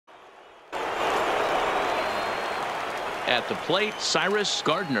At the plate, Cyrus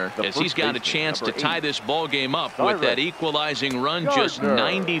Gardner, as he's got a chance to tie this ball game up with that equalizing run just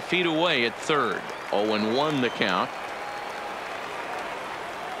 90 feet away at third. 0-1 the count.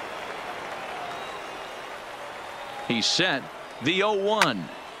 He's set. The 0-1.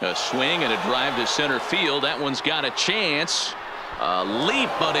 A swing and a drive to center field. That one's got a chance. A leap,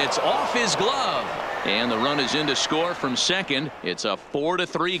 but it's off his glove. And the run is in to score from second. It's a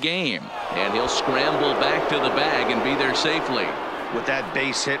 4-3 game. And he'll scramble back to the bag and be there safely. With that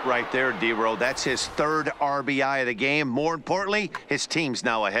base hit right there, D-Row, that's his third RBI of the game. More importantly, his team's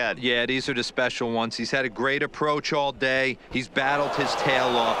now ahead. Yeah, these are the special ones. He's had a great approach all day. He's battled his tail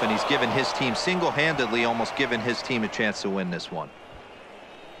off, and he's given his team single-handedly, almost given his team a chance to win this one.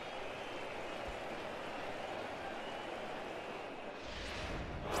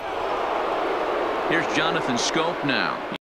 Here's Jonathan Schoop now.